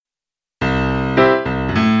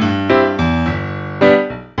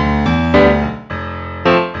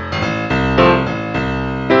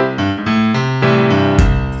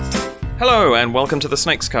and welcome to the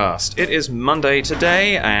SnakesCast. It is Monday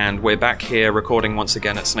today, and we're back here recording once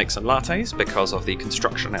again at Snakes and Lattes because of the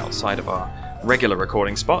construction outside of our regular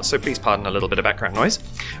recording spot, so please pardon a little bit of background noise.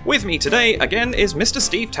 With me today, again, is Mr.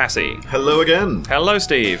 Steve Tassie. Hello again. Hello,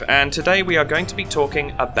 Steve. And today we are going to be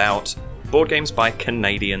talking about board games by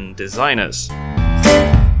Canadian designers.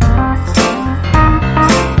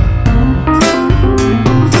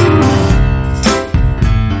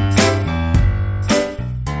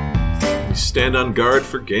 Stand on guard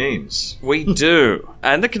for games. We do.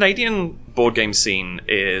 And the Canadian board game scene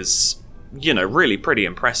is, really pretty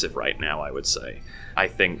impressive right now, I would say. I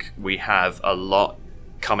think we have a lot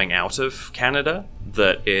coming out of Canada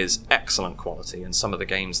that is excellent quality, and some of the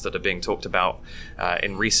games that are being talked about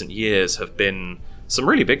in recent years have been some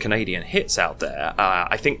really big Canadian hits out there.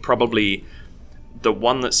 I think probably the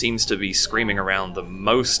one that seems to be screaming around the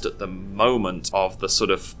most at the moment of the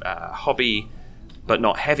sort of hobby but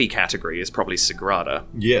not heavy category is probably Sagrada.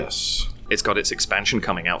 Yes. It's got its expansion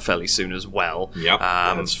coming out fairly soon as well. Yep,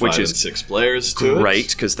 it's 5 which is and 6 players to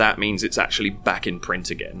great, because that means it's actually back in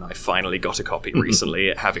print again. I finally got a copy recently,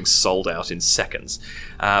 it having sold out in seconds.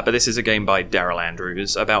 But this is a game by Daryl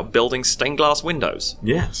Andrews about building stained glass windows.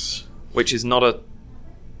 Yes. Which is not a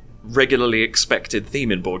regularly expected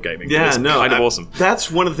theme in board gaming. Yeah, it's kind of awesome.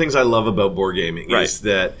 That's one of the things I love about board gaming, right. is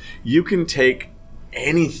that you can take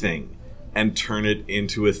anything and turn it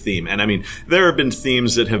into a theme. And I mean, there have been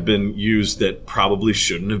themes that have been used that probably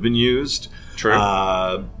shouldn't have been used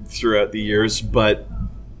throughout the years, but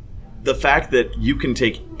the fact that you can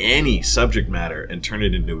take any subject matter and turn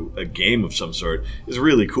it into a game of some sort is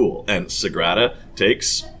really cool. And Sagrada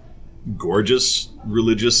takes gorgeous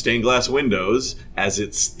religious stained glass windows as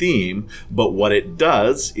its theme, but what it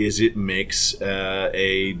does is it makes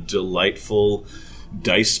a delightful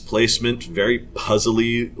dice placement, very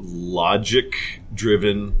puzzly,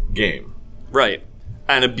 logic-driven game. Right.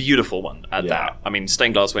 And a beautiful one at that. I mean,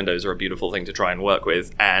 stained glass windows are a beautiful thing to try and work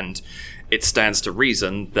with, and it stands to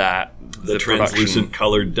reason that the translucent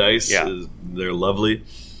colored dice, they're lovely.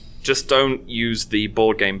 Just don't use the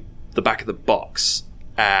board game, the back of the box,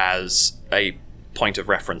 as a point of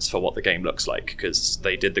reference for what the game looks like, because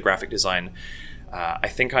they did the graphic design. I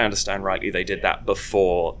think I understand rightly, they did that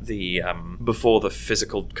before the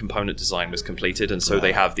physical component design was completed, and so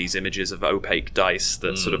they have these images of opaque dice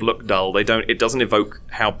that sort of look dull. It doesn't evoke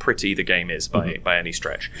how pretty the game is by any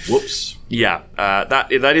stretch. Whoops. Yeah,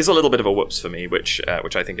 that is a little bit of a whoops for me, which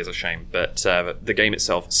I think is a shame. But the game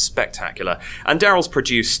itself is spectacular, and Daryl's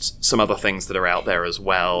produced some other things that are out there as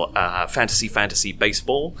well. Fantasy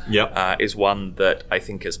Baseball is one that I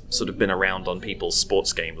think has sort of been around on people's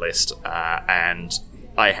sports game list, and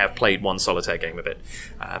I have played one solitaire game of it,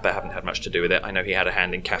 but haven't had much to do with it. I know he had a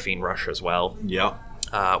hand in Caffeine Rush as well. Yeah.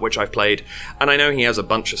 Which I've played, and I know he has a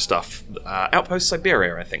bunch of stuff. Outpost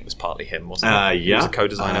Siberia, I think, was partly him, wasn't it? He was a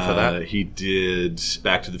co-designer for that. He did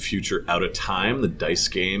Back to the Future Out of Time, the dice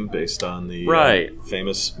game based on the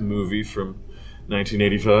famous movie from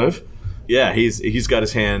 1985. Yeah, he's got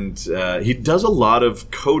his hand. He does a lot of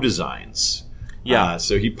co-designs. Yeah.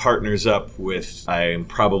 So he partners up with, I am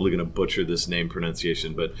probably going to butcher this name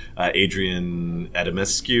pronunciation, but Adrian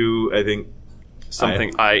Adamescu, I think.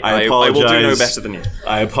 Something. I will do no better than you.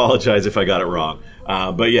 I apologize if I got it wrong.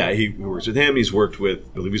 But yeah, he works with him. He's worked with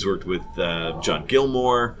John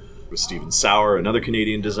Gilmore, with Stephen Sauer, another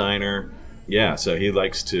Canadian designer. Yeah, so he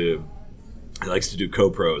likes to do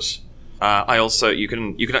co-pros. You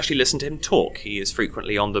can actually listen to him talk. He is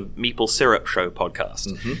frequently on the Meeple Syrup Show podcast.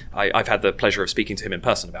 Mm-hmm. I've had the pleasure of speaking to him in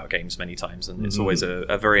person about games many times, and it's always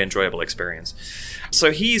a very enjoyable experience.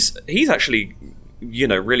 So he's actually,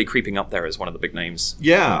 really creeping up there as one of the big names.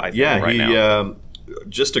 Yeah, I think, right now.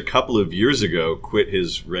 Just a couple of years ago, quit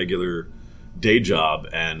his regular day job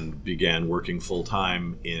and began working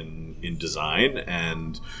full-time in design,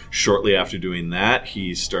 and shortly after doing that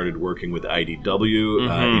he started working with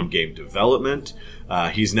IDW in game development.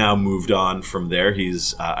 He's now moved on from there.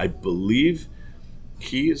 He's I believe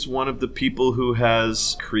he is one of the people who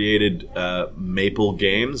has created Maple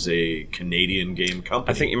Games, a Canadian game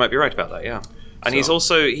company. I think you might be right about that, yeah. And he's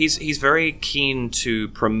also he's very keen to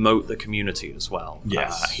promote the community as well.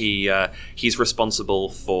 Yes. He's responsible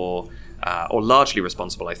for or largely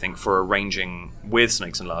responsible, I think, for arranging with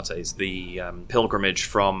Snakes and Lattes the pilgrimage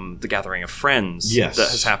from the Gathering of Friends that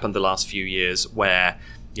has happened the last few years, where,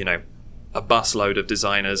 a busload of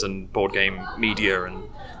designers and board game media and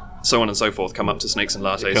so on and so forth come up to Snakes and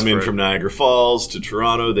Lattes. They come in from Niagara Falls to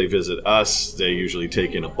Toronto. They visit us. They usually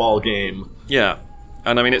take in a ball game. Yeah.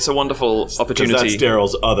 And I mean, it's a wonderful opportunity. Because that's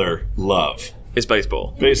Daryl's other love. Is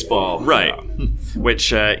baseball. Baseball. Right. Yeah.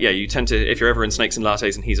 Which, you tend to, if you're ever in Snakes and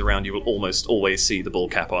Lattes and he's around, you will almost always see the ball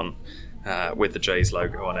cap on with the Jays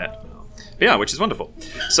logo on it. Yeah, which is wonderful.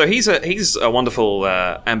 So he's a wonderful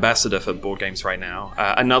ambassador for board games right now.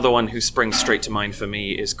 Another one who springs straight to mind for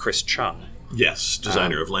me is Chris Chung. Yes,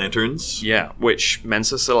 designer of lanterns. Yeah, which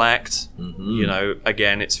Mensa Select,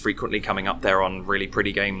 again, it's frequently coming up there on really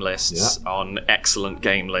pretty game lists, on excellent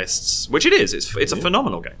game lists, which it is. It's a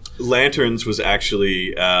phenomenal game. Lanterns was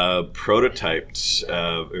actually prototyped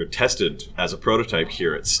or tested as a prototype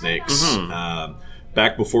here at Snakes.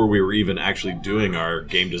 Back before we were even actually doing our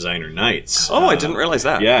game designer nights. Oh, I didn't realize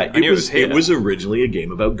that. Yeah, it was originally a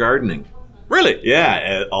game about gardening. Really?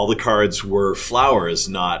 Yeah, all the cards were flowers,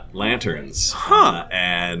 not lanterns. Huh.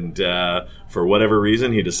 And for whatever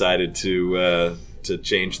reason, he decided to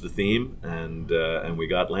change the theme, and we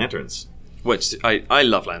got lanterns. Which I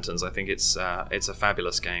love lanterns. I think it's a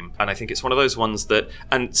fabulous game, and I think it's one of those ones that.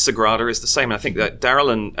 And Sagrada is the same. And I think that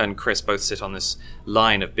Daryl and Chris both sit on this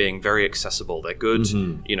line of being very accessible. They're good.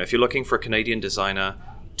 If you're looking for a Canadian designer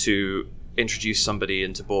to introduce somebody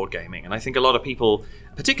into board gaming, and I think a lot of people,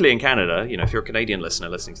 particularly in Canada, if you're a Canadian listener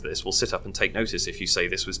listening to this, will sit up and take notice if you say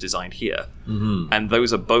this was designed here. And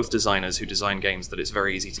those are both designers who design games that it's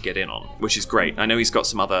very easy to get in on, which is great. I know he's got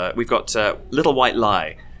some other. We've got Little White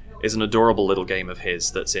Lie. Is an adorable little game of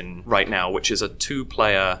his that's in right now, which is a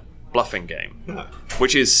 2-player bluffing game,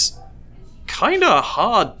 which is kind of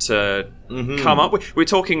hard to come up with. We were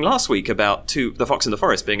talking last week about The Fox in the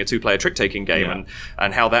Forest being a 2-player trick-taking game,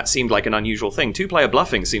 and how that seemed like an unusual thing. 2-player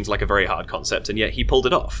bluffing seems like a very hard concept, and yet he pulled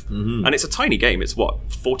it off. And it's a tiny game. It's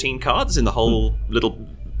 14 cards in the whole little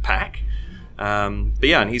pack? But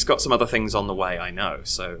yeah, and he's got some other things on the way, I know.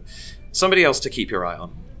 So somebody else to keep your eye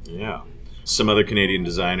on. Yeah. Some other Canadian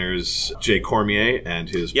designers, Jay Cormier and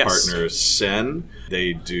his partner Sen,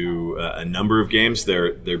 they do a number of games.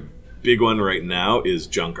 Their big one right now is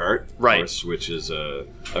Junk Art, of course, which is a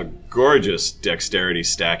gorgeous dexterity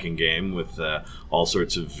stacking game with all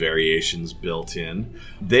sorts of variations built in.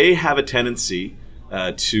 They have a tendency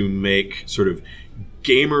to make sort of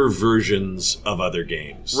gamer versions of other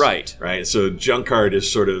games. Right. So Junk Art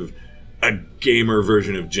is sort of a gamer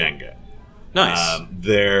version of Jenga. Nice.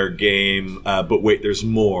 Their game, But Wait, There's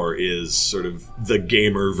More, is sort of the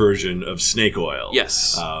gamer version of Snake Oil.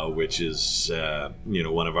 Yes. Which is,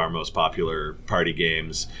 one of our most popular party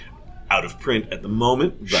games out of print at the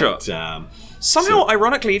moment. But, sure. Somehow,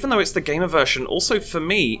 ironically, even though it's the gamer version, also for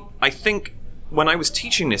me, I think when I was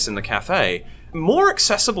teaching this in the cafe, more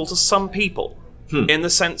accessible to some people in the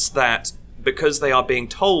sense that because they are being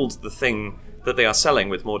told the thing that they are selling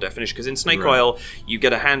with more definition. Because in Snake Oil, you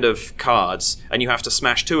get a hand of cards, and you have to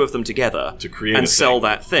smash 2 of them together to create and sell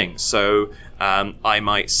that thing. So I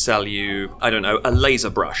might sell you, I don't know, a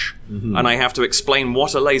laser brush, and I have to explain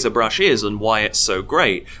what a laser brush is and why it's so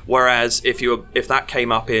great. Whereas if that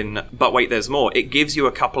came up in But Wait, There's More, it gives you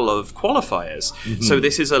a couple of qualifiers. So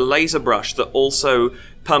this is a laser brush that also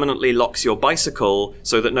permanently locks your bicycle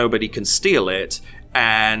so that nobody can steal it,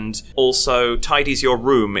 and also tidies your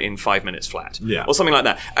room in 5 minutes flat. Or something like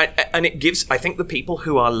that. And it gives, I think, the people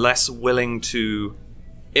who are less willing to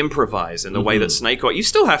improvise in the way that Snake Oil... You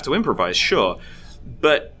still have to improvise, sure,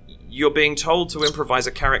 but you're being told to improvise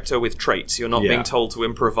a character with traits. You're not being told to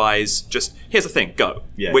improvise just, here's the thing, go.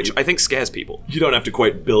 Which I think scares people. You don't have to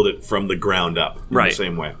quite build it from the ground up in the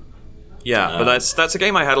same way. Yeah, but that's a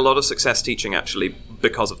game I had a lot of success teaching, actually,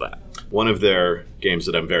 because of that. One of their games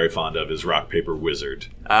that I'm very fond of is Rock, Paper, Wizard.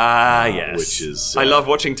 Yes. Which is... I love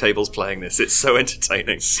watching tables playing this. It's so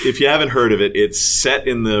entertaining. If you haven't heard of it, it's set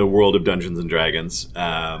in the world of Dungeons & Dragons,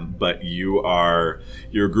 but you're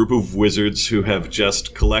a group of wizards who have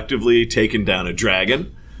just collectively taken down a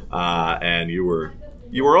dragon, and you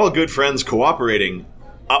were all good friends cooperating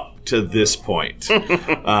up to this point.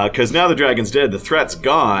 Because now the dragon's dead, the threat's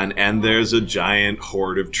gone, and there's a giant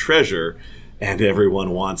hoard of treasure, and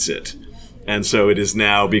everyone wants it. And so it has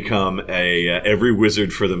now become a every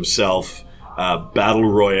wizard for themselves battle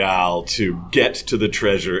royale to get to the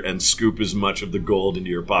treasure and scoop as much of the gold into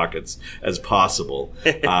your pockets as possible.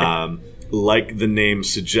 Like the name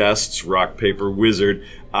suggests, Rock, Paper, Wizard,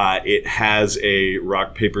 it has a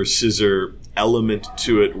rock, paper, scissor element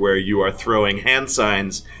to it where you are throwing hand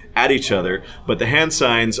signs at each other, but the hand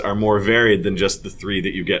signs are more varied than just the 3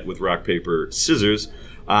 that you get with rock, paper, scissors.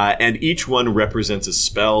 And each one represents a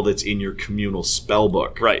spell that's in your communal spell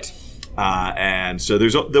book. Right. And so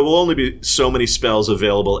there will only be so many spells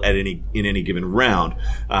available in any given round.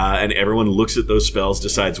 And everyone looks at those spells,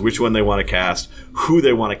 decides which one they want to cast, who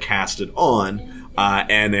they want to cast it on,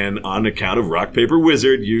 And then on account of rock, paper,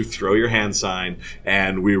 wizard, you throw your hand sign,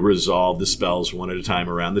 and we resolve the spells one at a time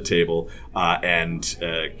around the table, and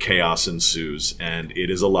chaos ensues. And it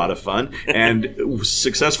is a lot of fun, and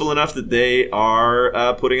successful enough that they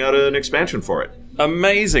are putting out an expansion for it.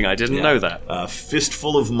 Amazing, I didn't know that.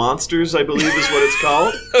 Fistful of Monsters, I believe is what it's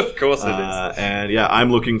called. Of course it is. And yeah,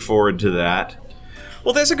 I'm looking forward to that.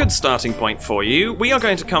 Well, there's a good starting point for you. We are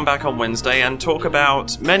going to come back on Wednesday and talk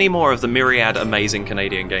about many more of the myriad amazing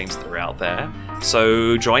Canadian games that are out there.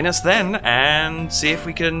 So join us then and see if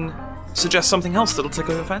we can suggest something else that'll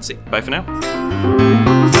tickle your fancy. Bye for now.